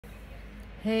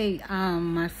Hey,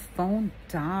 my phone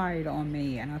died on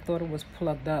me and I thought it was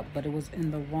plugged up, but it was in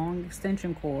the wrong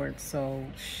extension cord, so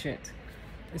shit,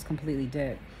 it's completely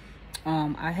dead.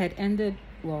 I had ended,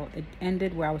 well, it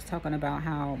ended where I was talking about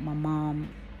how my mom,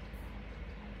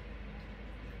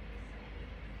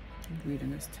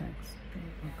 reading this text.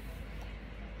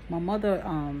 My mother,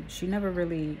 she never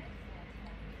really,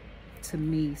 to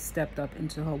me, stepped up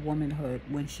into her womanhood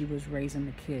when she was raising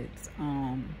the kids.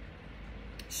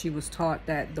 She was taught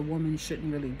that the woman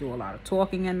shouldn't really do a lot of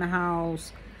talking in the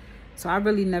house. So I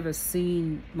really never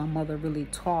seen my mother really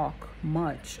talk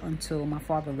much until my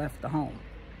father left the home.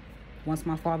 Once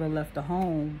my father left the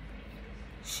home,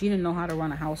 she didn't know how to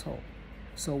run a household.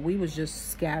 So we was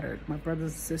just scattered. My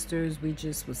brothers and sisters, we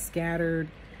just was scattered.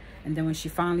 And then when she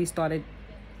finally started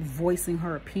voicing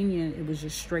her opinion, it was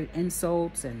just straight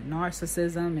insults and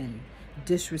narcissism and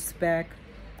disrespect.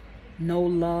 No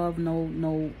love,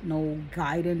 no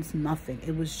guidance, nothing.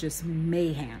 It was just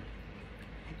mayhem.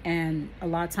 And a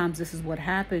lot of times this is what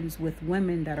happens with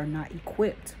women that are not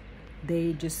equipped.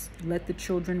 They just let the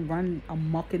children run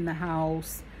amok in the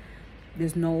house.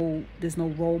 There's no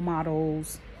role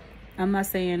models. I'm not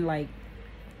saying, like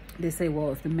they say,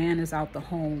 well, if the man is out the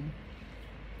home,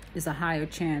 there's a higher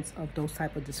chance of those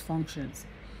type of dysfunctions.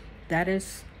 That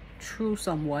is true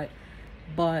somewhat.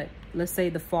 But let's say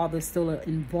the father is still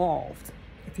involved.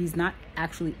 If he's not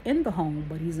actually in the home,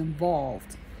 but he's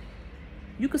involved,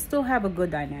 you could still have a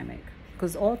good dynamic.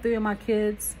 Because all three of my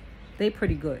kids, they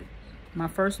pretty good. My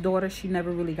first daughter, she never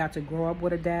really got to grow up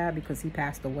with a dad because he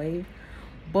passed away.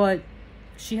 But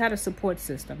she had a support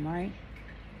system, right?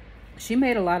 She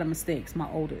made a lot of mistakes, my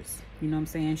oldest. You know what I'm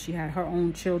saying? She had her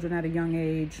own children at a young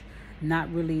age.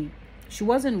 Not really, she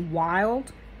wasn't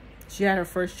wild. She had her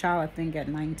first child, I think, at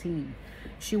 19.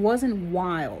 She wasn't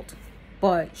wild,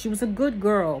 but she was a good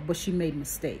girl, but she made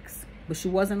mistakes. But she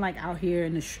wasn't like out here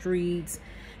in the streets,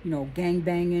 gang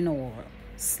banging or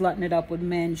slutting it up with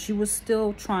men. She was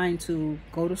still trying to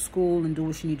go to school and do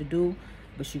what she needed to do,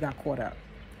 but she got caught up.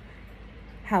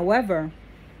 However,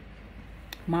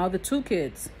 my other two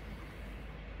kids,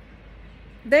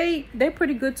 they're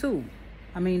pretty good too.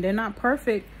 I mean, they're not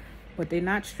perfect, but they're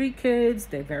not street kids.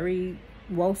 They're very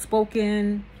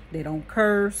well-spoken. They don't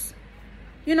curse.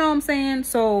 You know what I'm saying?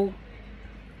 So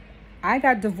I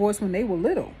got divorced when they were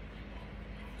little.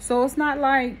 So it's not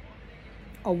like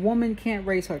a woman can't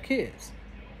raise her kids.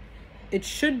 It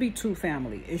should be two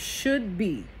family. It should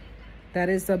be. That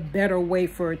is a better way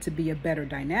for it to be a better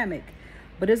dynamic.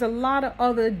 But there's a lot of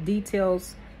other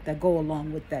details that go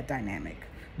along with that dynamic.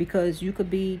 Because you could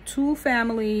be two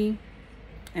family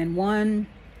and one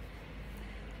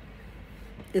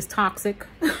is toxic,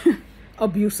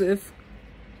 abusive.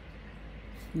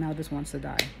 Now this wants to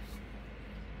die.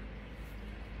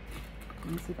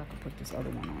 Let me see if I can put this other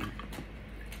one on.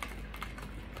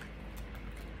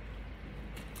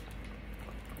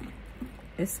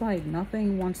 It's like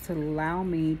nothing wants to allow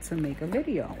me to make a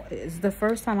video. It's the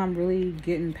first time I'm really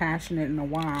getting passionate in a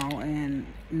while, and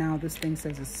now this thing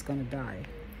says it's gonna die.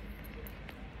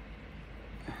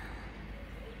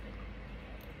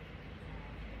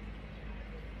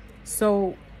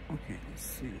 So, okay, let's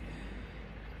see.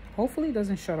 Hopefully it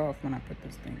doesn't shut off when I put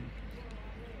this thing.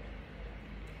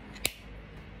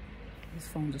 This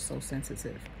phone is so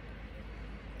sensitive.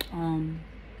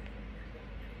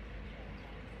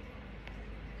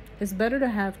 It's better to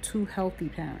have two healthy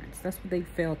parents. That's what they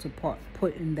failed to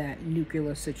put in that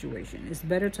nuclear situation. It's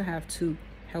better to have two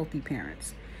healthy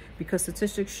parents. Because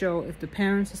statistics show if the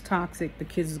parents is toxic, the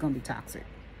kids is going to be toxic.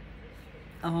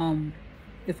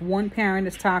 If one parent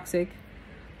is toxic,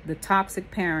 the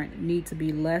toxic parent needs to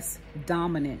be less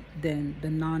dominant than the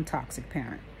non-toxic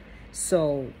parent.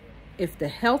 So if the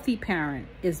healthy parent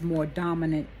is more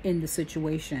dominant in the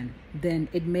situation, then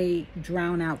it may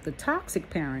drown out the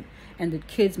toxic parent, and the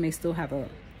kids may still have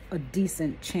a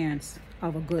decent chance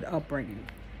of a good upbringing.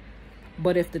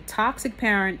 But if the toxic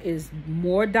parent is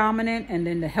more dominant and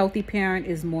then the healthy parent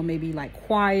is more maybe like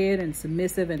quiet and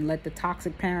submissive and let the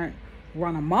toxic parent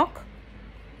run amok,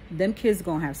 them kids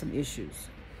gonna have some issues.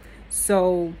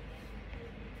 So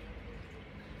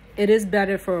it is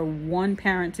better for one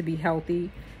parent to be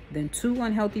healthy than two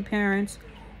unhealthy parents,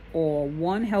 or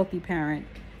one healthy parent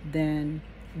than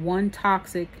one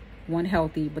toxic, one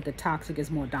healthy, but the toxic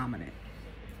is more dominant.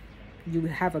 You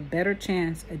have a better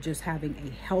chance at just having a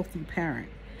healthy parent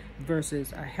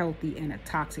versus a healthy and a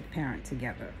toxic parent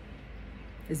together.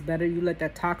 It's better you let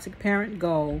that toxic parent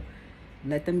go,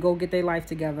 let them go get their life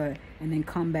together, and then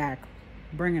come back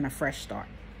bringing a fresh start.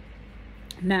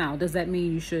 Now, does that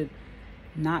mean you should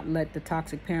not let the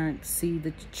toxic parent see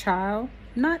the child?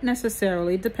 Not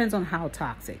necessarily. It depends on how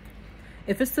toxic.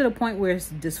 If it's to the point where it's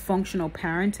dysfunctional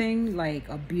parenting, like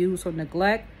abuse or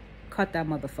neglect, cut that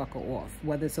motherfucker off,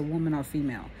 whether it's a woman or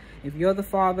female. If you're the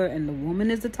father and the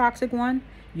woman is the toxic one,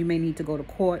 you may need to go to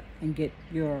court and get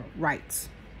your rights,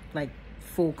 like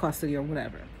full custody or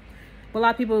whatever. But a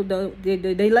lot of people,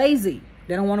 they lazy.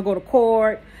 They don't want to go to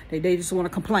court. They just want to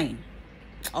complain.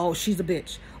 Oh, she's a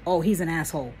bitch. Oh, he's an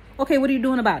asshole. Okay, what are you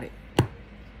doing about it?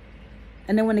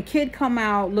 And then when the kid come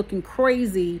out looking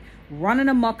crazy, running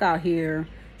amok out here,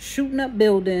 shooting up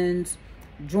buildings,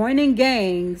 joining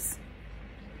gangs,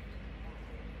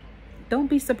 don't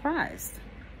be surprised.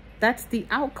 That's the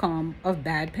outcome of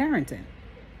bad parenting.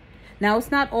 Now,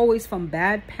 it's not always from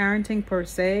bad parenting per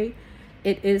se.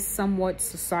 It is somewhat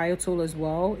societal as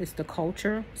well. It's the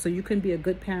culture. So you can be a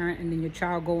good parent and then your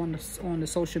child go on the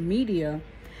social media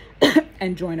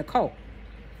and join a cult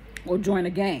or join a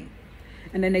gang.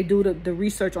 And then they do the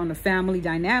research on the family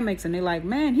dynamics and they're like,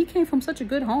 man, he came from such a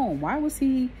good home. Why was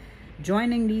he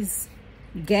joining these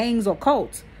gangs or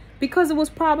cults? Because it was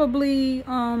probably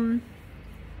kind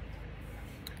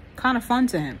of fun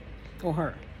to him or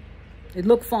her. It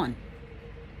looked fun.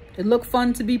 It looked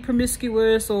fun to be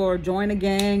promiscuous or join a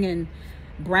gang and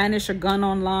brandish a gun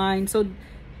online. So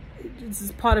this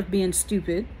is part of being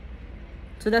stupid.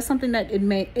 So that's something that it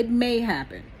may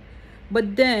happen.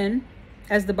 But then,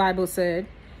 as the Bible said,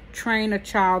 train a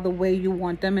child the way you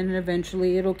want them and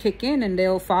eventually it'll kick in and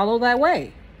they'll follow that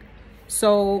way.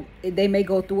 So they may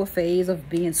go through a phase of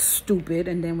being stupid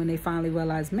and then when they finally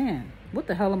realize, man, what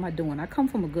the hell am I doing? I come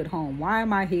from a good home. Why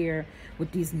am I here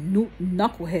with these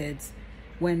knuckleheads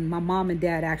when my mom and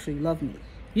dad actually love me?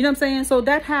 You know what I'm saying? So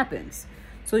that happens.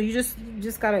 So you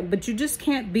just gotta, but you just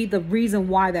can't be the reason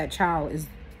why that child is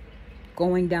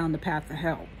going down the path of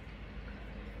hell.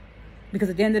 Because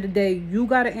at the end of the day, you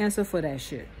got to answer for that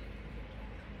shit.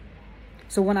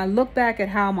 So when I look back at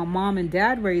how my mom and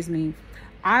dad raised me,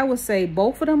 I would say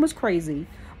both of them was crazy,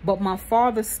 but my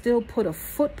father still put a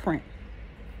footprint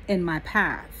in my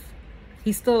path.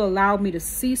 He still allowed me to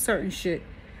see certain shit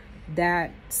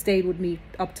that stayed with me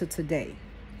up to today.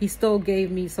 He still gave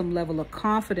me some level of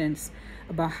confidence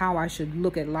about how I should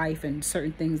look at life and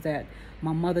certain things that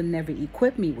my mother never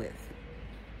equipped me with.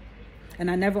 And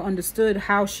I never understood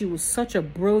how she was such a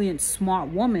brilliant, smart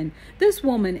woman. This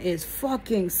woman is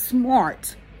fucking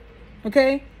smart.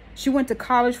 Okay? She went to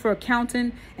college for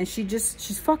accounting and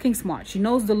she's fucking smart. She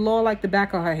knows the law like the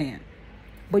back of her hand.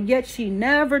 But yet she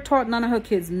never taught none of her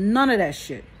kids none of that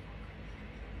shit.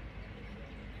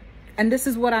 And this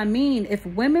is what I mean. If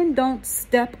women don't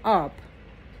step up,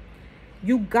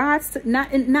 you got to,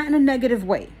 not in a negative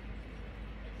way.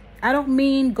 I don't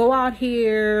mean go out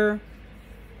here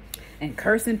and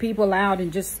cursing people out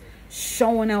and just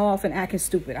showing off and acting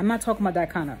stupid. I'm not talking about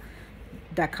that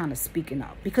kind of speaking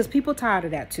up, because people tired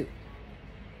of that too.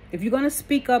 If you're going to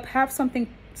speak up, have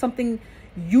something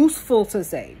useful to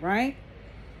say, right?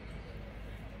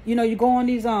 You know, you go on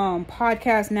these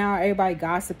podcasts now, everybody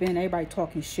gossiping, everybody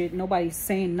talking shit. Nobody's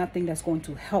saying nothing that's going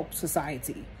to help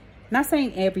society. Not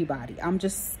saying everybody. I'm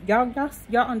just, y'all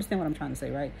understand what I'm trying to say,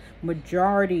 right?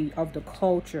 Majority of the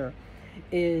culture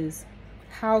is,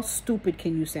 how stupid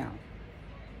can you sound?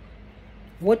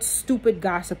 What stupid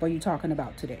gossip are you talking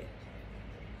about today?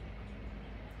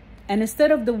 And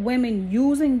instead of the women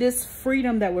using this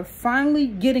freedom that we're finally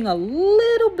getting a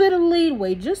little bit of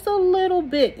leeway, just a little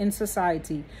bit in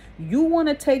society, you want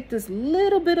to take this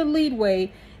little bit of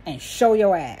leeway and show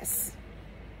your ass.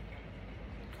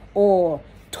 Or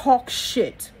talk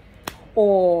shit.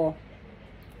 Or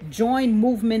join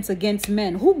movements against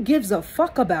men. Who gives a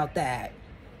fuck about that?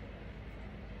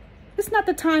 It's not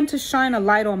the time to shine a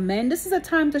light on men. This is a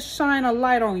time to shine a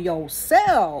light on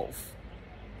yourself.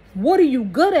 What are you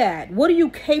good at? What are you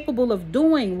capable of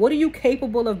doing? What are you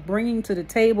capable of bringing to the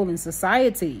table in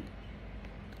society?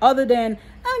 Other than,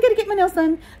 I gotta get my nails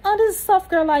done. Oh, this is soft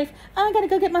girl life. I gotta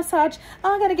go get my massage.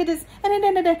 Oh, I gotta get this. And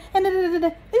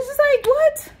it's just like,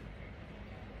 what?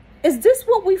 Is this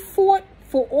what we fought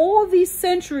for all these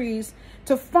centuries,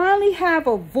 to finally have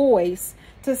a voice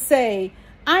to say,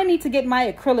 I need to get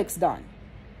my acrylics done.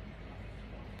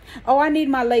 Oh, I need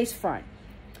my lace front.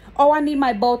 Oh, I need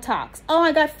my Botox. Oh,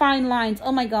 I got fine lines.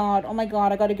 Oh my God,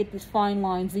 I got to get these fine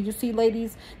lines. Did you see,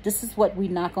 ladies? This is what we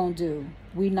not going to do.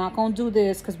 We not going to do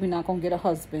this because we're not going to get a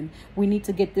husband. We need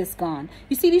to get this gone.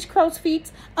 You see these crow's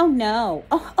feet? Oh, no.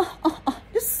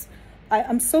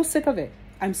 I'm so sick of it.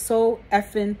 I'm so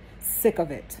effing sick of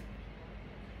it.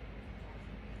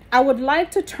 I would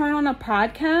like to turn on a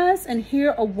podcast and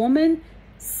hear a woman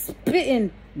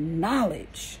spitting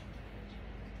knowledge.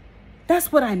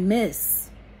 That's what I miss.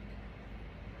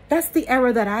 That's the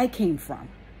era that I came from.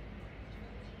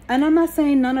 And I'm not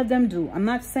saying none of them do. I'm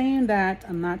not saying that.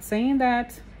 I'm not saying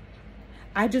that.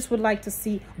 I just would like to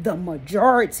see the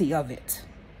majority of it.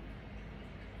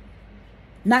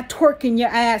 Not twerking your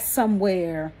ass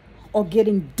somewhere or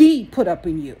getting D put up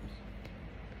in you.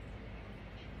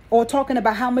 Or talking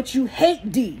about how much you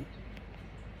hate D.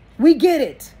 We get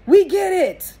it. We get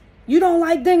it. You don't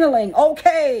like ding-a-ling.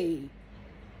 Okay.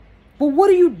 But what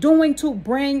are you doing to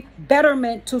bring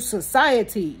betterment to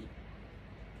society?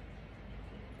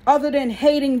 Other than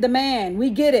hating the man. We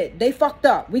get it. They fucked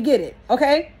up. We get it.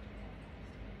 Okay?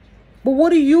 But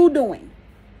what are you doing?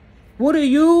 What are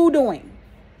you doing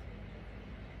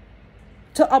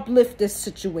to uplift this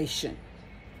situation?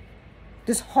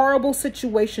 This horrible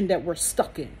situation that we're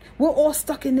stuck in. We're all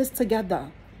stuck in this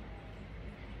together.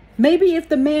 Maybe if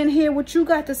the man hear what you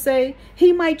got to say,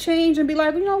 he might change and be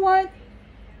like, you know what?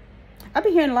 I've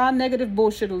been hearing a lot of negative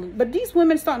bullshit, but these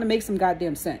women starting to make some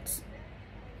goddamn sense.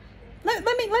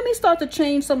 Let me start to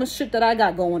change some of the shit that I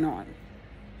got going on.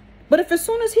 But if as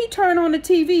soon as he turn on the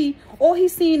TV, all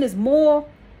he's seeing is more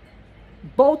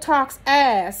Botox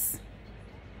ass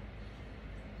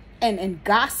and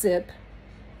gossip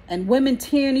and women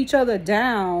tearing each other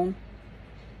down,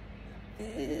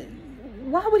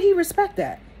 why would he respect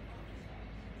that?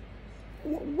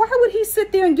 Why would he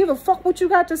sit there and give a fuck what you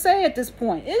got to say at this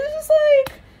point? It's just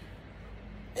like,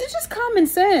 it's just common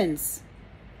sense.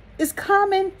 It's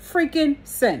common freaking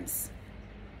sense.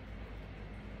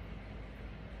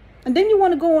 And then you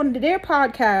want to go on to their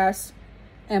podcast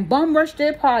and bum rush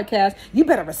their podcast. You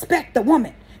better respect the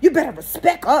woman. You better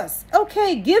respect us.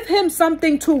 Okay, give him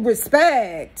something to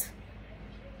respect.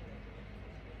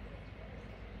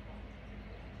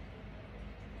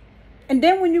 And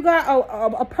then when you got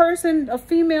a person, a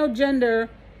female gender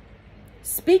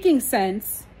speaking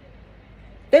sense,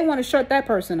 they want to shut that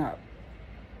person up.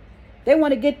 They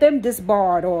want to get them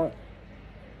disbarred or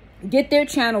get their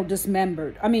channel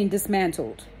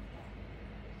dismantled.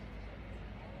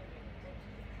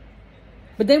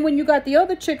 But then when you got the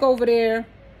other chick over there,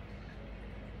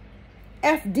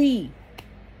 FD,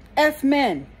 F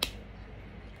men,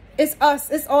 it's us.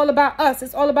 It's all about us.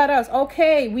 It's all about us.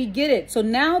 Okay, we get it. So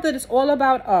now that it's all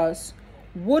about us,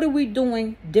 what are we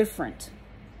doing different?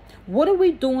 What are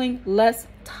we doing less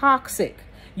toxic?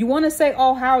 You want to say,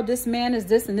 oh, how this man is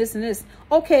this and this and this.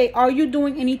 Okay, are you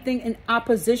doing anything in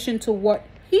opposition to what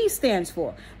he stands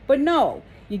for? But no,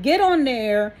 you get on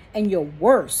there and you're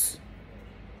worse.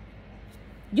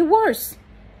 You're worse.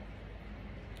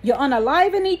 You're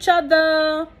unaliving each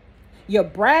other. You're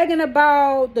bragging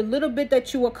about the little bit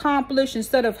that you accomplished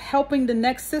instead of helping the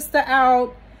next sister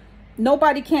out.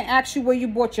 Nobody can't ask you where you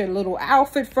bought your little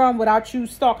outfit from without you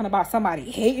talking about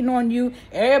somebody hating on you.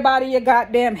 Everybody a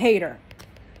goddamn hater.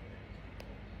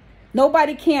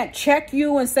 Nobody can't check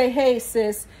you and say, hey,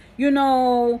 sis, you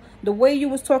know, the way you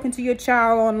was talking to your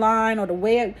child online or the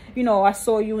way, you know, I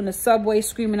saw you in the subway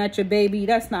screaming at your baby.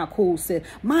 That's not cool, sis.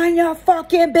 Mind your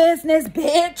fucking business,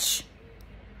 bitch.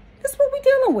 That's what we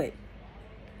dealing with.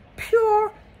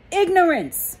 Pure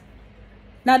ignorance.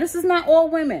 Now, this is not all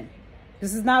women.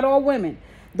 This is not all women.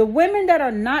 The women that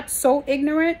are not so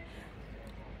ignorant,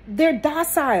 they're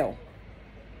docile.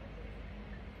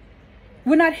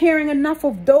 We're not hearing enough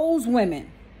of those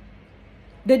women.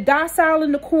 They're docile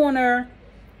in the corner,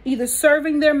 either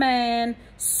serving their man,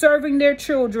 serving their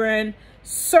children,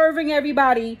 serving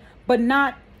everybody, but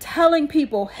not telling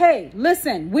people, hey,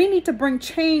 listen, we need to bring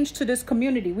change to this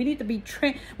community. We need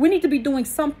to be doing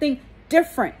something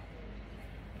different.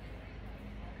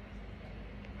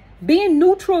 Being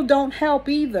neutral don't help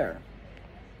either.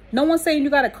 No one's saying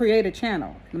you got to create a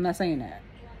channel. I'm not saying that.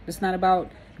 It's not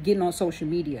about getting on social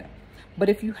media. But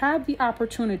if you have the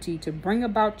opportunity to bring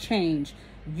about change,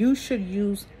 you should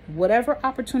use whatever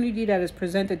opportunity that is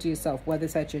presented to yourself, whether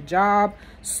it's at your job,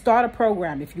 start a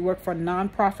program. If you work for a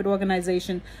nonprofit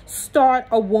organization, start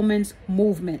a woman's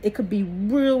movement. It could be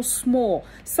real small.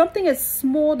 Something as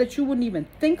small that you wouldn't even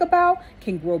think about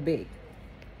can grow big.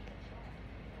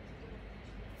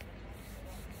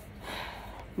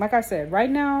 Like I said, right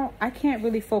now, I can't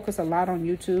really focus a lot on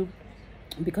YouTube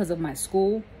because of my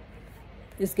school.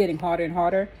 It's getting harder and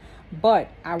harder, but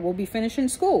I will be finishing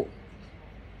school.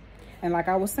 And like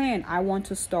I was saying, I want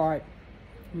to start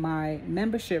my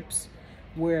memberships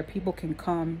where people can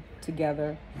come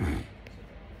together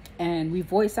and we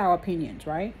voice our opinions,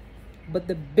 right? But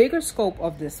the bigger scope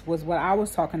of this was what I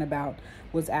was talking about,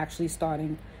 was actually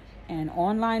starting an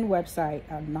online website,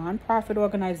 a nonprofit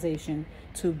organization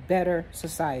to better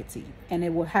society. And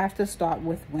it will have to start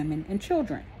with women and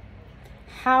children.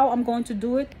 How I'm going to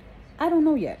do it, I don't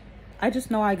know yet. I just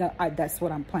know that's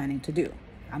what I'm planning to do.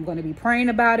 I'm going to be praying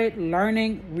about it,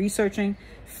 learning, researching,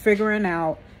 figuring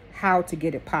out how to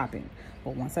get it popping.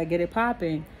 But once I get it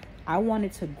popping, I want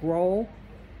it to grow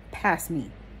past me.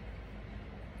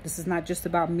 This is not just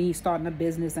about me starting a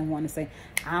business and wanting to say,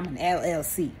 I'm an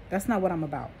LLC. That's not what I'm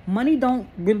about. I'm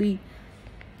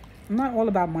not all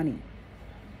about money.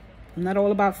 I'm not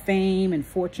all about fame and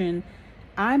fortune.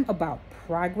 I'm about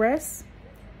progress,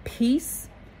 peace,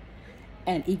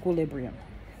 and equilibrium.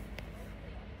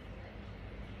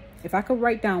 If I could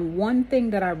write down one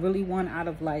thing that I really want out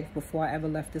of life before I ever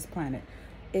left this planet,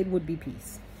 it would be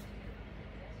peace.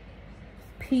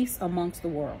 Peace amongst the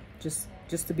world. Just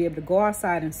to be able to go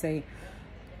outside and say,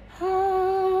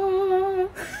 ah.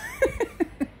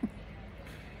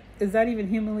 Is that even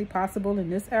humanly possible in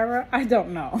this era? I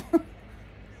don't know.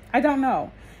 I don't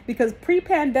know. Because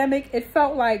pre-pandemic, it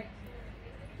felt like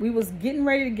we was getting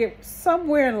ready to get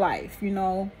somewhere in life, you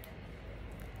know.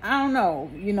 I don't know.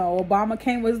 You know, Obama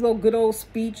came with his little good old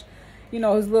speech, you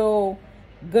know, his little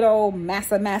good old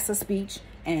massa speech,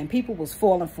 and people was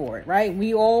falling for it, right?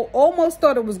 We all almost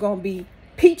thought it was going to be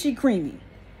peachy creamy.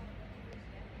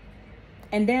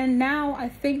 And then now I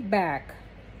think back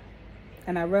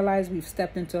and I realize we've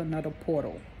stepped into another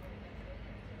portal.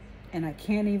 And I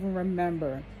can't even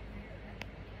remember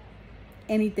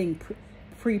anything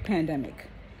pre-pandemic.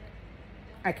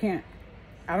 I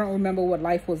don't remember what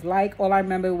life was like. All I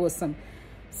remember was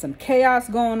some chaos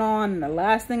going on. And the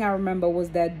last thing I remember was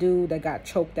that dude that got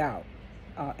choked out.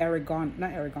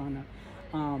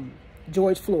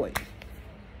 George Floyd.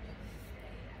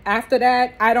 After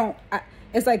that,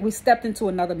 it's like we stepped into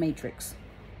another matrix.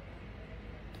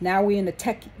 Now we're in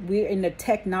the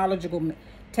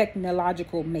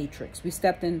technological matrix. We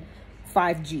stepped in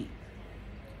 5G.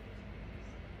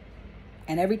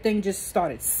 And everything just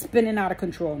started spinning out of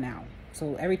control now.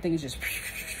 So everything is just,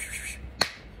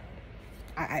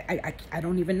 I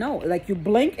don't even know. Like you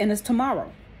blink and it's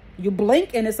tomorrow. You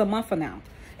blink and it's a month from now.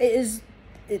 Things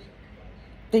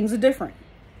are different.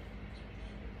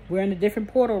 We're in a different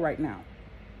portal right now.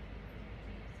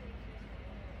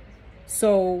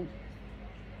 So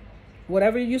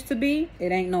whatever it used to be,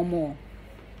 it ain't no more.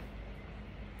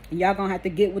 And y'all gonna have to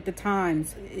get with the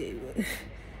times.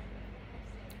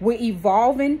 We're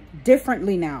evolving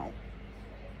differently now.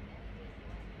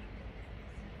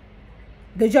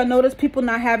 Did y'all notice people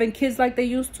not having kids like they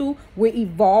used to? We're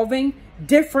evolving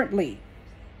differently.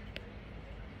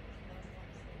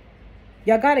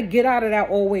 Y'all got to get out of that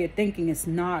old way of thinking. It's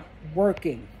not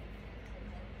working.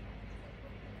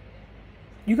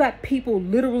 You got people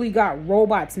literally got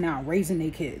robots now raising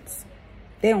their kids.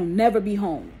 They don't never be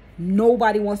home.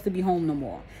 Nobody wants to be home no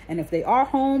more. And if they are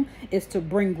home, it's to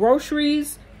bring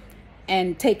groceries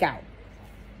and take out.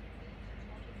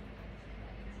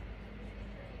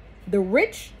 The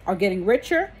rich are getting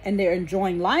richer and they're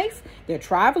enjoying life. They're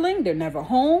traveling. They're never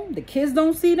home. The kids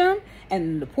don't see them.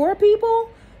 And the poor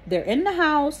people, they're in the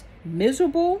house,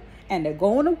 miserable, and they're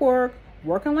going to work,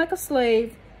 working like a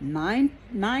slave, 10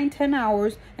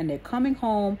 hours, and they're coming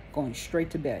home, going straight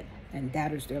to bed. And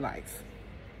that is their life.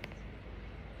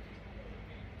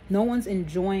 No one's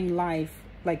enjoying life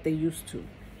like they used to.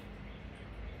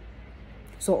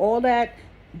 So all that,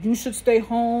 you should stay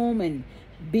home and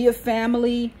be a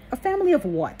family. A family of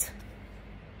what?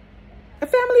 A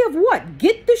family of what?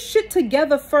 Get this shit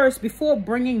together first before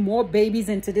bringing more babies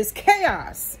into this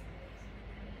chaos.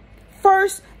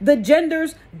 First, the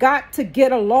genders got to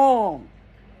get along.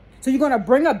 So you're going to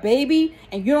bring a baby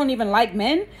and you don't even like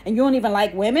men and you don't even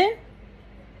like women?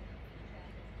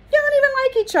 You don't even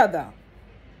like each other.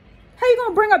 How you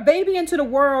going to bring a baby into the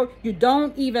world? You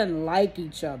don't even like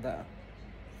each other.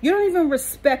 You don't even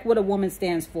respect what a woman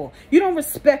stands for. You don't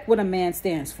respect what a man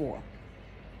stands for.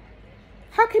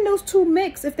 How can those two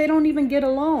mix if they don't even get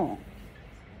along?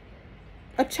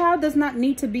 A child does not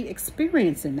need to be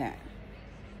experiencing that.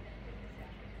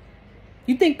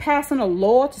 You think passing a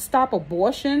law to stop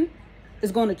abortion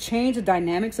is going to change the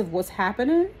dynamics of what's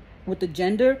happening with the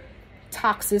gender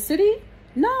toxicity?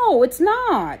 No, it's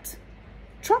not.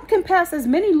 Trump can pass as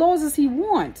many laws as he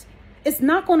wants. It's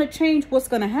not going to change what's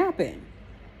going to happen.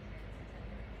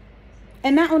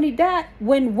 And not only that,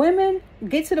 when women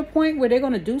get to the point where they're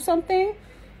going to do something,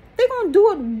 they're going to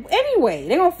do it anyway.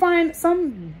 They're going to find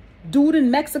some dude in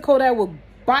Mexico that will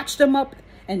botch them up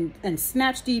and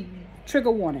snatch the trigger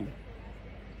warning.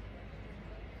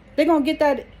 They're going to get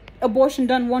that abortion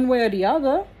done one way or the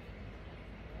other.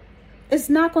 It's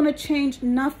not going to change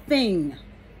nothing.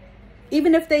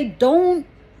 Even if they don't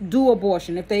do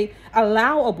abortion, if they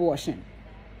allow abortion,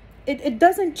 it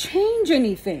doesn't change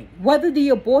anything, whether the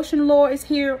abortion law is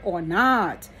here or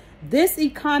not. This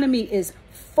economy is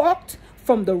fucked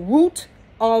from the root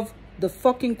of the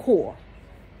fucking core.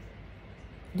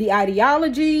 The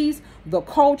ideologies, the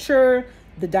culture,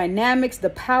 the dynamics, the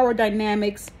power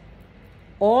dynamics,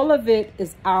 all of it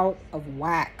is out of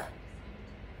whack.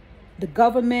 The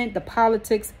government, the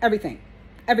politics, everything.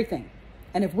 Everything.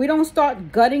 And if we don't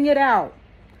start gutting it out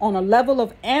on a level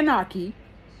of anarchy,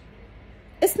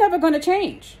 it's never going to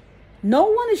change. No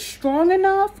one is strong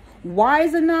enough,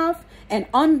 wise enough, and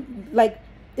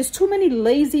it's too many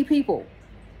lazy people.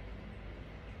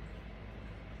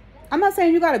 I'm not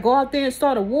saying you got to go out there and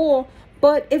start a war,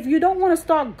 but if you don't want to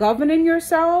start governing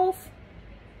yourself,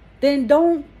 then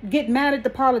don't get mad at the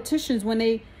politicians when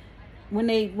they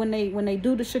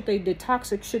do the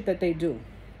toxic shit that they do.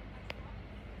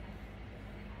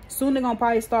 Soon they're gonna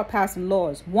probably start passing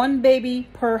laws. 1 baby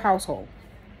per household.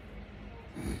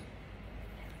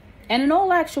 And in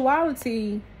all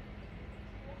actuality,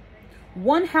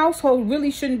 one household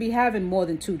really shouldn't be having more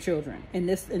than 2 children in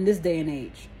this day and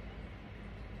age.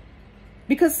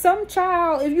 Because some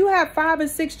child, if you have 5 and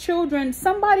 6 children,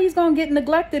 somebody's gonna get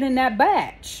neglected in that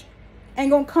batch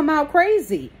and gonna come out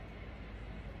crazy.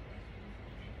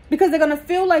 Because they're going to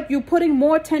feel like you're putting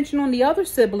more attention on the other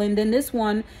sibling than this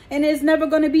one. And it's never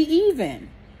going to be even.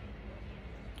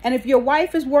 And if your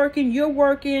wife is working, you're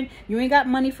working, you ain't got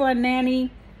money for a nanny,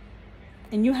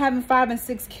 and you having 5 and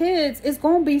 6 kids, it's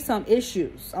going to be some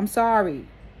issues. I'm sorry.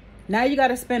 Now you got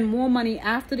to spend more money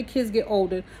after the kids get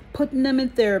older, putting them in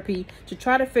therapy to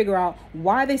try to figure out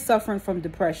why they're suffering from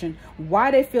depression, why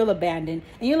they feel abandoned.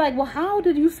 And you're like, well, how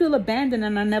did you feel abandoned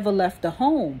and I never left the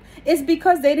home? It's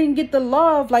because they didn't get the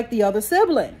love like the other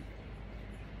sibling.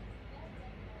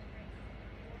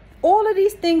 All of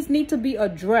these things need to be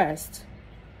addressed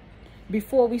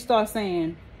before we start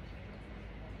saying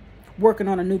working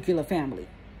on a nuclear family.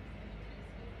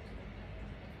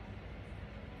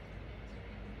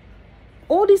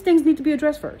 All these things need to be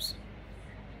addressed first.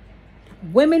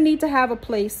 Women need to have a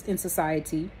place in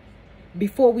society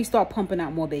before we start pumping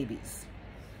out more babies.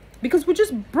 Because we're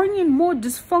just bringing more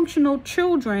dysfunctional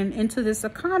children into this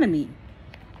economy.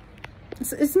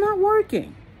 It's not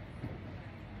working.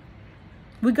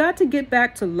 We got to get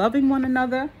back to loving one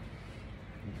another.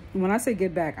 When I say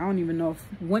get back, I don't even know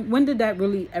when did that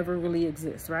really ever really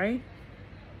exist, right?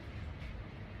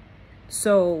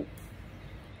 So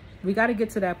we got to get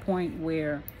to that point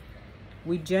where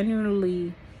we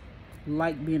genuinely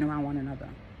like being around one another.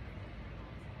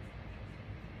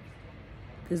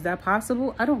 Is that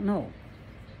possible? I don't know.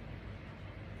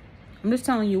 I'm just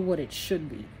telling you what it should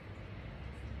be.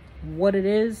 What it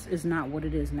is not what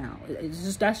it is now.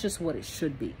 That's just what it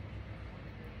should be.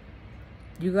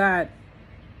 You got,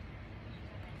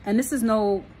 and this is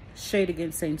no shade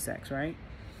against same-sex, right?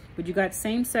 But you got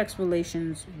same-sex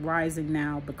relations rising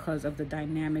now because of the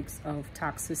dynamics of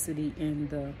toxicity in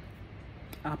the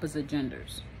opposite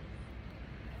genders.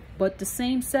 But the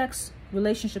same-sex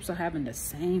relationships are having the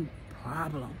same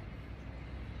problem.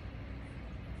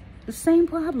 The same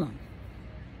problem.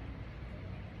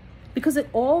 Because it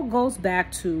all goes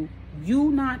back to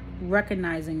you not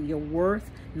recognizing your worth,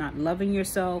 not loving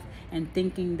yourself, and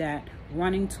thinking that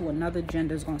running to another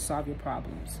gender is going to solve your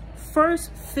problems.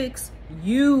 First, fix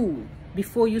you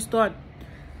before you start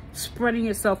spreading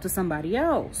yourself to somebody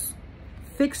else.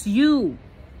 Fix you.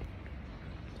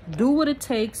 Do what it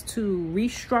takes to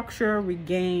restructure,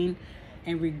 regain,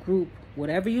 and regroup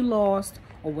whatever you lost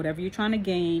or whatever you're trying to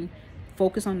gain.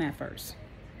 Focus on that first.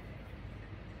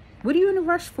 What are you in a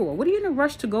rush for? What are you in a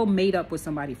rush to go mate up with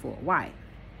somebody for? Why?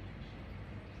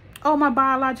 Oh, my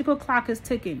biological clock is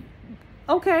ticking.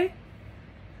 Okay.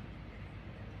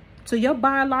 So your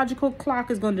biological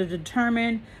clock is going to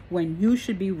determine when you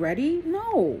should be ready?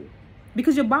 No.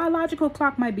 Because your biological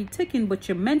clock might be ticking, but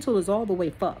your mental is all the way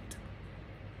fucked.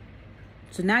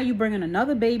 So now you're bringing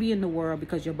another baby in the world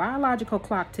because your biological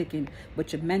clock ticking,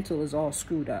 but your mental is all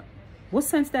screwed up. What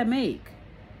sense that make?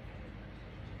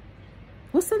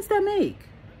 What sense that make?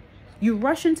 You're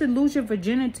rushing to lose your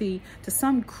virginity to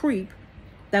some creep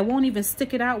that won't even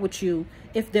stick it out with you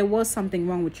if there was something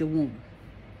wrong with your womb.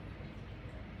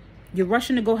 You're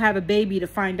rushing to go have a baby to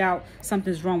find out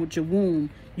something's wrong with your womb.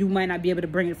 You might not be able to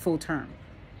bring it full term.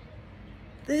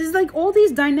 There's like all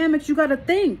these dynamics you got to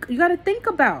think. You got to think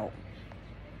about.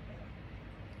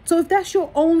 So if that's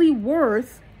your only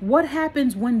worth, what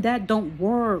happens when that don't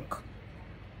work?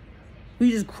 You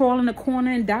just crawl in a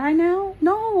corner and die now?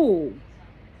 No.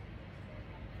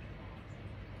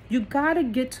 You got to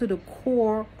get to the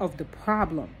core of the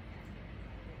problem.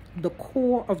 The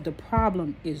core of the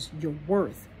problem is your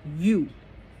worth. You.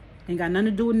 Ain't got nothing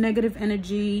to do with negative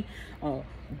energy or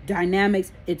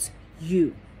dynamics. It's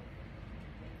you.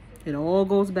 It all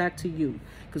goes back to you.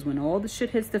 Because when all the shit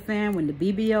hits the fan, when the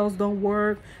BBLs don't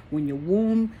work, when your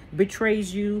womb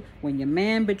betrays you, when your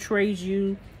man betrays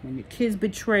you, when your kids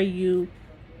betray you,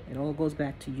 it all goes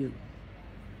back to you.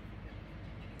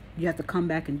 You have to come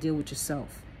back and deal with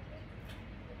yourself.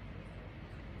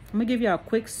 I'm going to give you a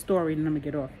quick story and then I'm going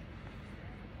to get off.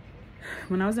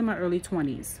 When I was in my early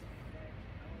 20s,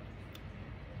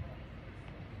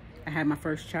 I had my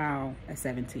first child at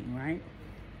 17, right?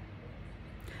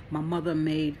 My mother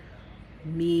made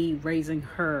me raising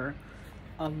her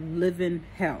a living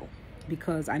hell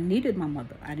because I needed my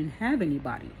mother. I didn't have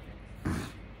anybody.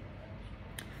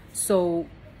 So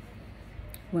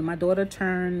when my daughter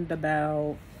turned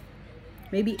about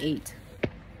maybe 8,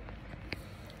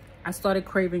 I started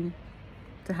craving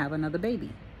to have another baby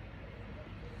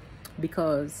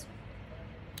because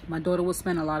my daughter would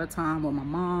spend a lot of time with my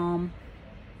mom,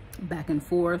 back and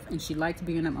forth, and she liked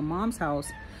being at my mom's house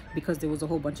because there was a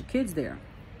whole bunch of kids there.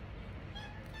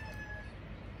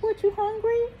 What, you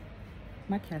hungry?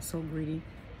 My cat's so greedy.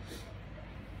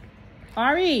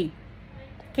 Ari,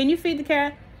 can you feed the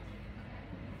cat?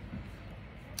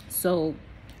 So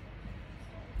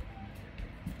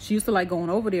she used to like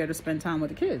going over there to spend time with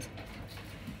the kids.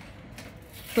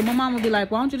 So my mom would be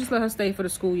like, why don't you just let her stay for the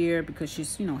school year because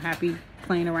she's, you know, happy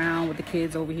playing around with the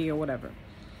kids over here or whatever.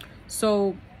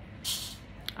 So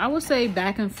I would say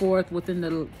back and forth within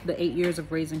the 8 years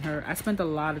of raising her, I spent a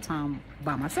lot of time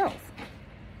by myself.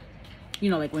 You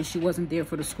know, like when she wasn't there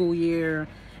for the school year,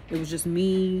 it was just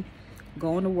me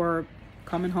going to work,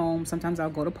 coming home. Sometimes I'll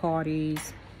go to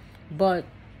parties. But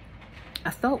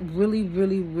I felt really,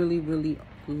 really, really, really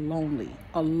lonely,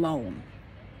 alone.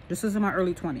 This is in my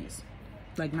early 20s,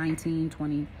 like 19,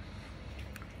 20. This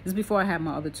is before I had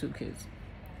my other 2 kids.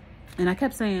 And I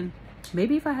kept saying,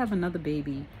 maybe if I have another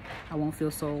baby, I won't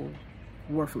feel so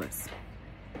worthless.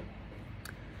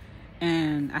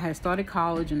 And I had started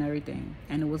college and everything.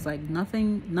 And it was like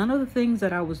none of the things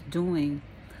that I was doing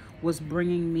was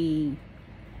filling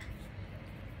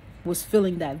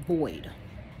that void.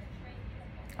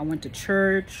 I went to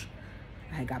church.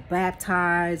 I got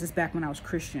baptized. It's back when I was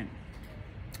Christian.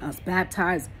 I was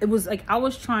baptized. It was like I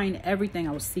was trying everything.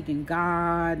 I was seeking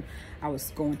God. I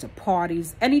was going to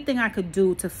parties. Anything I could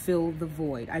do to fill the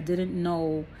void. I didn't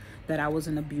know that I was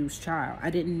an abused child.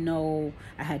 I didn't know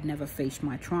I had never faced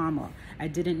my trauma. I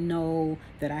didn't know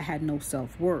that I had no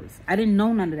self-worth. I didn't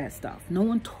know none of that stuff. No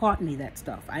one taught me that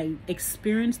stuff. I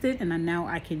experienced it, and now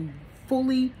I can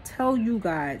fully tell you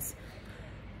guys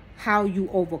how you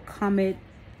overcome it,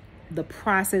 the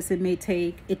process it may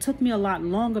take. It took me a lot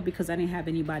longer because I didn't have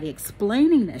anybody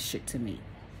explaining that shit to me.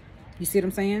 You see what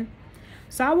I'm saying?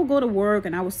 So I would go to work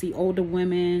and I would see older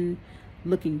women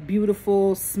looking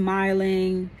beautiful,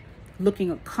 smiling,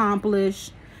 looking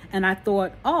accomplished. And I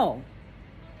thought, oh,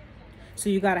 so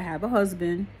you got to have a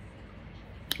husband,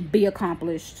 be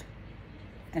accomplished,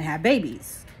 and have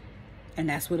babies. And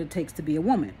that's what it takes to be a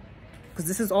woman. Because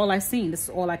this is all I seen. This is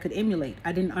all I could emulate.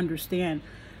 I didn't understand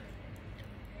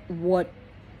what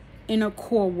inner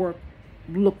core work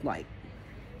looked like.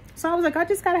 So I was like, I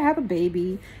just got to have a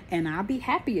baby and I'll be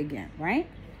happy again, right?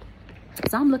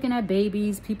 So I'm looking at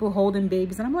babies, people holding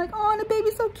babies, and I'm like, oh, the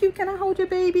baby's so cute. Can I hold your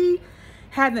baby?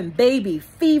 Having baby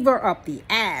fever up the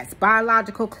ass,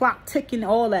 biological clock ticking,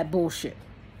 all that bullshit.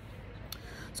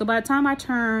 So by the time I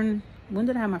turned, when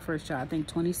did I have my first child? I think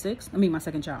 26. I mean, my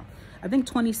second child. I think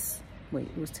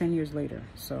it was 10 years later.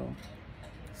 So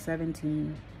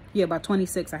 17. Yeah, about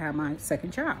 26, I had my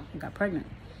second child. I got pregnant.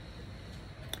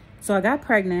 So I got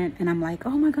pregnant and I'm like,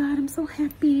 oh my God, I'm so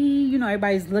happy. You know,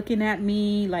 everybody's looking at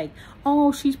me like,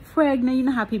 oh, she's pregnant. You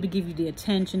know how people give you the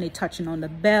attention. They touching on the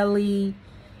belly.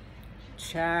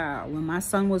 Child, when my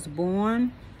son was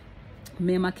born,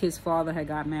 me and my kid's father had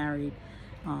got married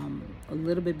a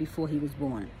little bit before he was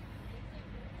born.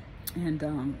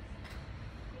 And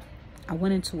I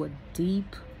went into a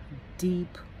deep,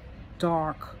 deep,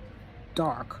 dark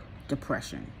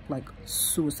depression, like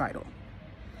suicidal.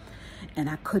 And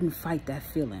I couldn't fight that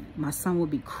feeling. My son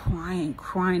would be crying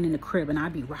in the crib, and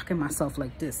I'd be rocking myself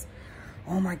like this.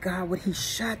 Oh my God, would he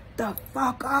shut the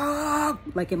fuck up?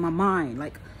 Like in my mind,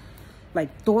 like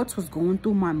thoughts was going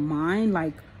through my mind.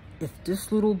 Like if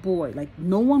this little boy, like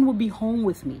no one would be home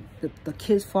with me. The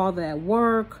kid's father at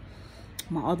work,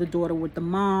 my other daughter with the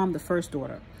mom, the first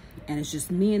daughter. And it's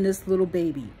just me and this little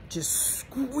baby just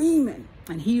screaming.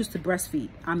 And he used to breastfeed.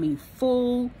 I mean,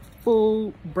 full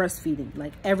breastfeeding,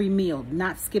 like every meal,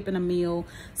 not skipping a meal,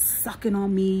 sucking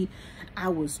on me. I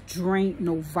was drained,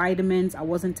 no vitamins. I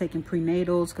wasn't taking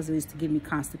prenatals because it used to give me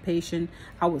constipation.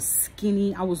 I was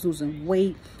skinny. I was losing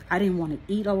weight. I didn't want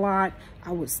to eat a lot.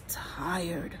 I was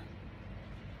tired.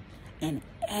 and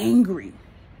angry.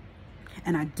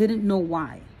 And I didn't know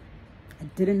why. I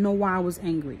didn't know why I was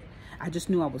angry. I just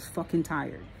knew I was fucking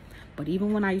tired. But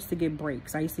even when I used to get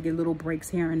breaks, I used to get little breaks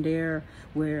here and there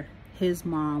where his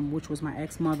mom, which was my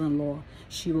ex-mother-in-law,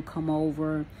 she would come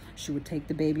over. She would take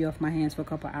the baby off my hands for a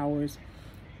couple hours.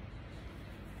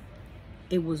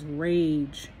 It was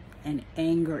rage and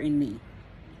anger in me.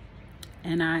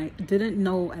 And I didn't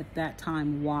know at that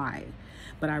time why.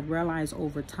 But I realized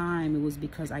over time it was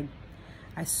because I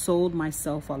sold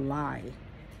myself a lie.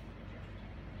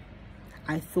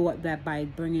 I thought that by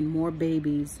bringing more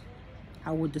babies,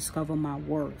 I would discover my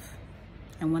worth.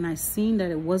 And when I seen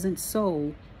that it wasn't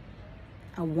so,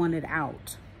 I wanted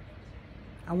out.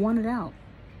 I wanted out.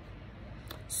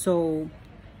 So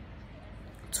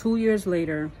 2 years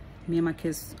later, me and my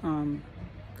kid's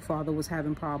father was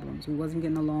having problems. We wasn't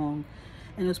getting along.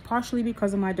 And it was partially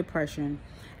because of my depression,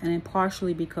 and then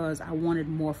partially because I wanted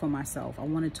more for myself. I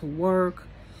wanted to work,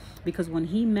 because when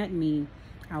he met me,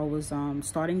 I was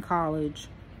starting college,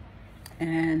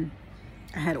 and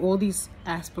I had all these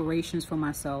aspirations for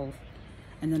myself,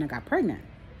 and then I got pregnant.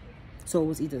 So it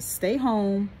was either stay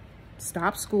home,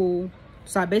 stop school.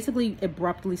 So I basically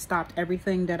abruptly stopped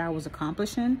everything that I was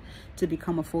accomplishing to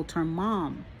become a full-term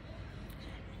mom.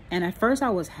 And at first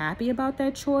I was happy about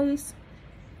that choice,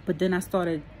 but then I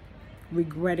started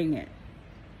regretting it.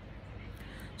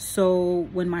 So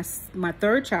when my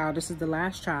third child, this is the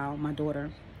last child, my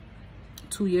daughter,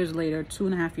 2 years later,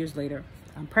 2.5 years later,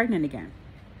 I'm pregnant again.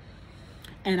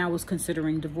 And I was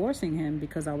considering divorcing him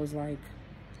because I was like,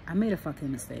 I made a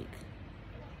fucking mistake.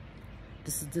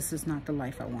 This is not the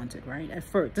life I wanted, right? At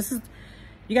first,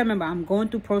 you gotta remember, I'm going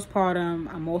through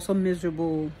postpartum. I'm also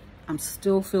miserable. I'm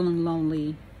still feeling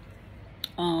lonely.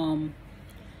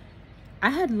 I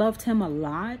had loved him a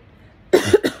lot,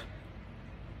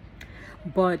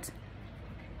 but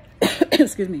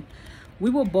excuse me, we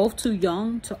were both too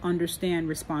young to understand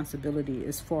responsibility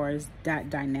as far as that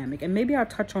dynamic. And maybe I'll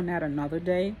touch on that another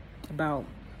day about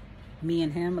me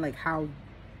and him, like how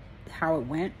it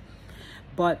went.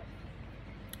 But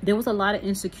there was a lot of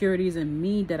insecurities in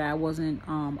me that I wasn't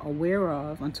aware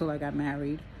of until I got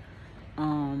married.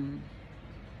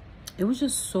 It was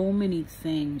just so many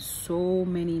things, so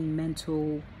many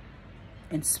mental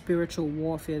and spiritual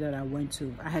warfare that I went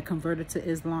to. I had converted to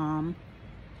Islam.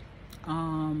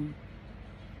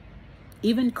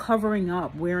 Even covering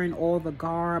up, wearing all the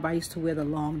garb. I used to wear the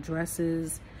long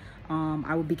dresses.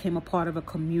 I became a part of a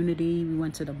community. We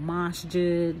went to the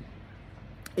masjid.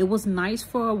 It was nice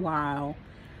for a while,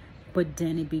 but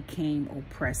then it became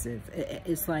oppressive.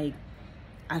 It's like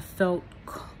I felt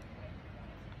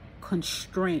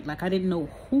constraint, like I didn't know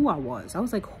who I was. I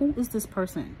was like, who is this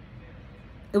person?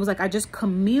 It was like I just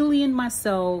chameleoned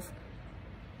myself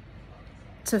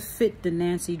to fit the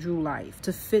Nancy Drew life,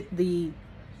 to fit the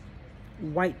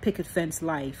white picket fence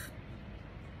life.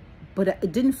 But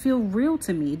it didn't feel real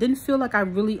to me. It didn't feel like I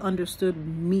really understood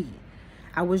me.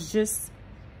 I was just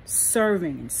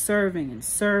serving and serving and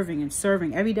serving and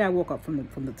serving. Every day I woke up,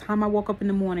 from the time I woke up in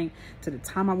the morning to the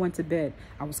time I went to bed,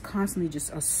 I was constantly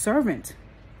just a servant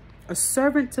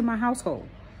to my household.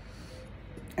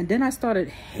 And then I started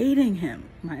hating him,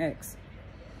 my ex,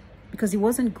 because he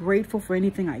wasn't grateful for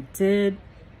anything I did.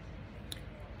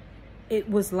 It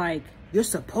was like, you're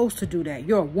supposed to do that.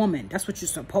 You're a woman. That's what you're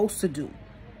supposed to do.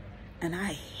 And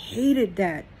I hated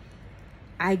that.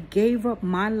 I gave up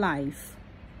my life,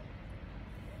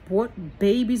 brought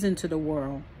babies into the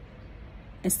world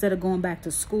instead of going back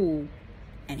to school.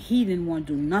 And he didn't want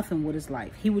to do nothing with his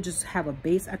life. He would just have a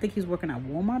base. I think he was working at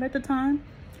Walmart at the time.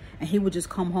 And he would just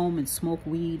come home and smoke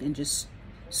weed and just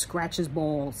scratch his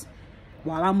balls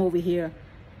while I'm over here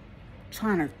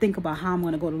trying to think about how I'm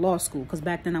going to go to law school. Because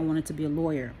back then I wanted to be a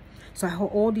lawyer. So I had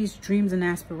all these dreams and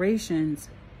aspirations.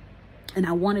 And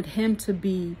I wanted him to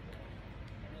be,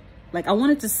 like, I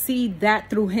wanted to see that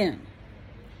through him.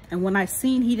 And when I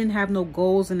seen he didn't have no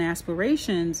goals and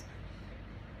aspirations,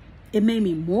 it made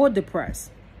me more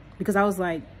depressed. Because I was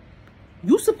like,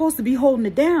 you supposed to be holding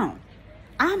it down.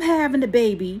 I'm having a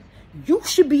baby. You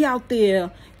should be out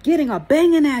there getting a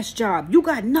banging ass job. You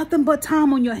got nothing but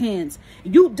time on your hands.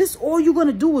 All you're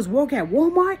gonna do is work at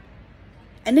Walmart?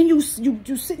 And then you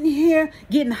sitting here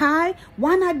getting high?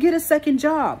 Why not get a second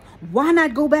job? Why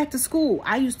not go back to school?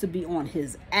 I used to be on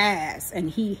his ass, and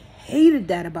he hated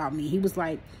that about me. He was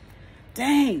like,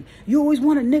 dang, you always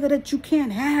want a nigga that you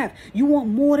can't have. You want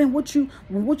more than what you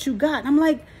got. And I'm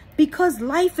like, because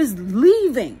life is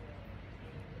leaving.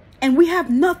 And we have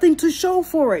nothing to show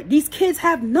for it. These kids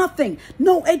have nothing.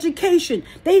 No education.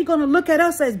 They're going to look at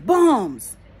us as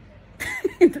bums.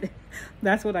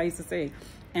 That's what I used to say.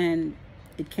 And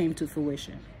it came to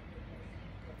fruition.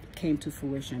 came to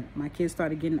fruition. My kids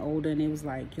started getting older, and it was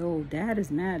like, yo, dad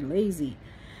is mad lazy.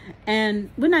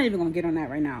 And we're not even gonna get on that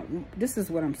right now. This is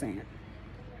what I'm saying.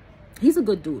 He's a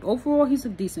good dude. Overall, he's a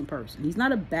decent person. He's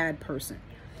not a bad person.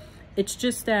 It's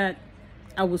just that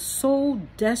I was so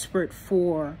desperate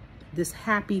for this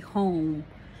happy home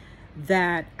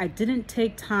that I didn't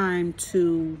take time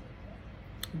to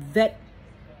vet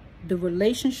the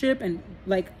relationship. And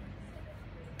like,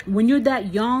 when you're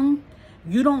that young,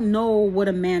 you don't know what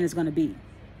a man is going to be.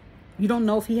 You don't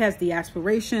know if he has the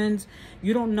aspirations.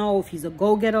 You don't know if he's a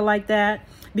go-getter like that,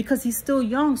 because he's still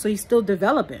young, so he's still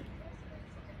developing.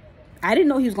 I didn't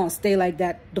know he was going to stay like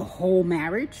that the whole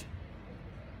marriage.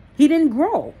 He didn't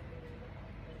grow.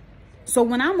 So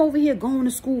when I'm over here going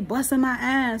to school, busting my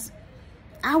ass,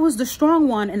 I was the strong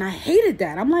one, and I hated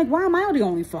that. I'm like, why am I the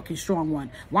only fucking strong one?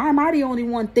 Why am I the only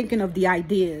one thinking of the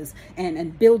ideas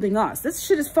and building us? This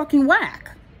shit is fucking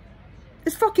whack.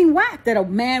 It's fucking whack that a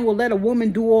man will let a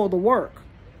woman do all the work.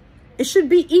 It should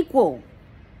be equal.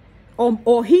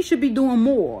 Or he should be doing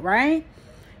more, right?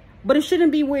 But it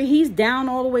shouldn't be where he's down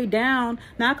all the way down.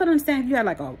 Now, I could understand if you had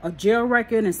like a jail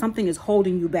record and something is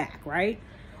holding you back, right?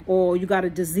 Or you got a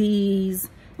disease,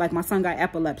 like my son got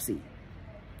epilepsy.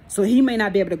 So he may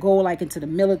not be able to go like into the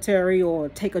military or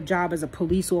take a job as a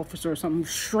police officer or something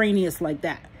strenuous like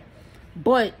that.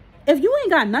 But if you ain't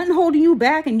got nothing holding you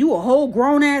back, and you a whole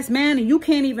grown ass man, and you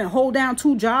can't even hold down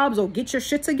 2 jobs or get your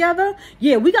shit together,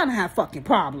 yeah, we gonna have fucking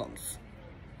problems.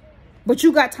 But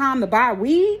you got time to buy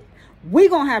weed, we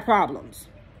gonna have problems.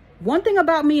 One thing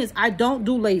about me is I don't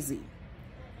do lazy.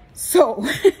 So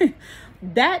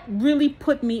that really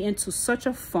put me into such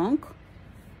a funk,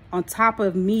 on top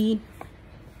of me.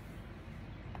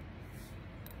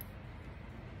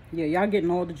 Yeah, y'all getting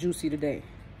all the juicy today.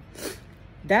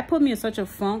 That put me in such a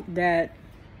funk that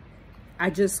I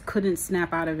just couldn't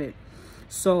snap out of it.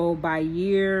 So by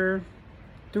year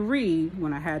 3,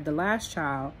 when I had the last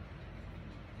child,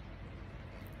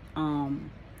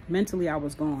 mentally I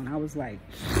was gone. I was like,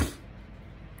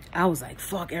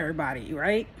 fuck everybody,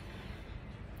 right?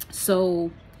 So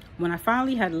when I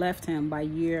finally had left him by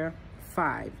year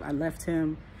 5, I left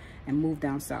him and moved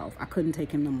down south. I couldn't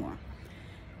take him no more.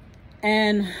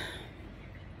 And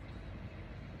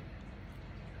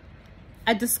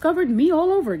I discovered me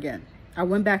all over again. I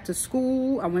went back to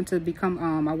school. I went to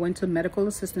become, I went to medical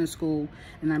assistant school.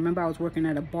 And I remember I was working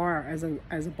at a bar as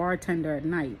a bartender at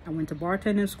night. I went to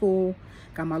bartending school,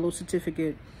 got my little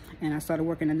certificate, and I started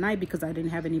working at night because I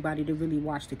didn't have anybody to really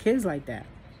watch the kids like that.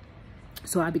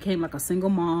 So I became like a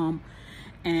single mom,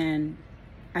 and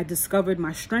I discovered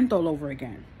my strength all over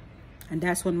again. And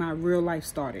that's when my real life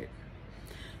started.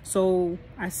 So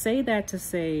I say that to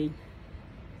say,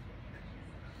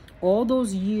 all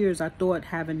those years I thought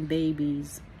having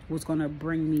babies was going to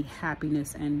bring me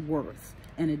happiness and worth,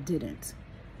 and it didn't.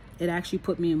 It actually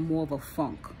put me in more of a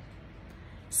funk.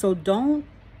 So don't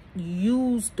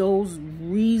use those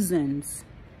reasons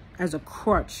as a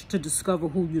crutch to discover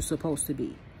who you're supposed to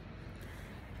be.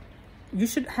 You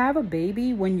should have a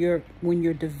baby when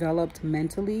you're developed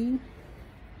mentally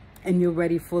and you're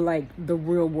ready for like the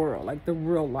real world, like the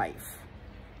real life.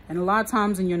 And a lot of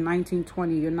times in your 19,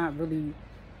 20, you're not really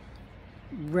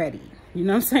ready. You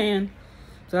know what I'm saying?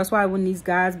 So that's why when these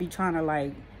guys be trying to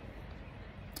like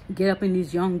get up in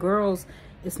these young girls,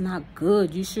 it's not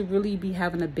good. You should really be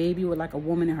having a baby with like a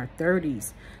woman in her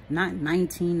 30s, not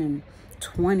 19 and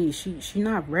 20. She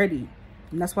not ready.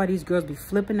 And that's why these girls be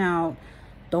flipping out,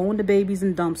 throwing the babies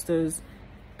in dumpsters,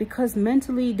 because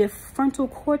mentally their frontal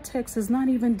cortex is not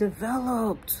even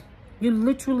developed. You're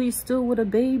literally still with a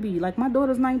baby. Like my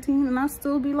daughter's 19 and I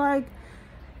still be like,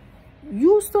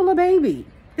 you still a baby.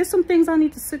 There's some things I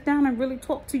need to sit down and really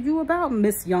talk to you about,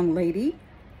 Miss Young Lady.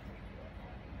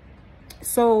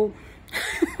 So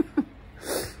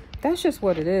that's just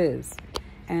what it is.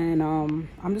 And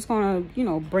I'm just gonna, you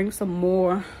know, bring some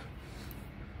more,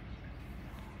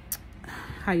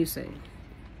 how you say,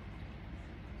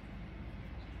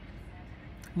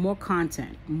 more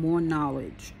content, more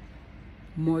knowledge,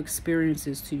 more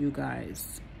experiences to you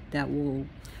guys that will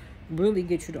really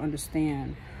get you to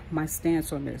understand my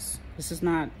stance on this. This is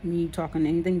not me talking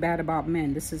anything bad about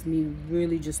men. This is me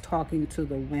really just talking to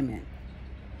the women.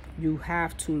 You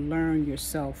have to learn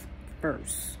yourself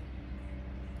first.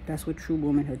 That's what true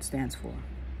womanhood stands for.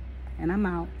 And I'm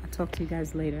out. I'll talk to you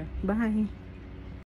guys later. Bye.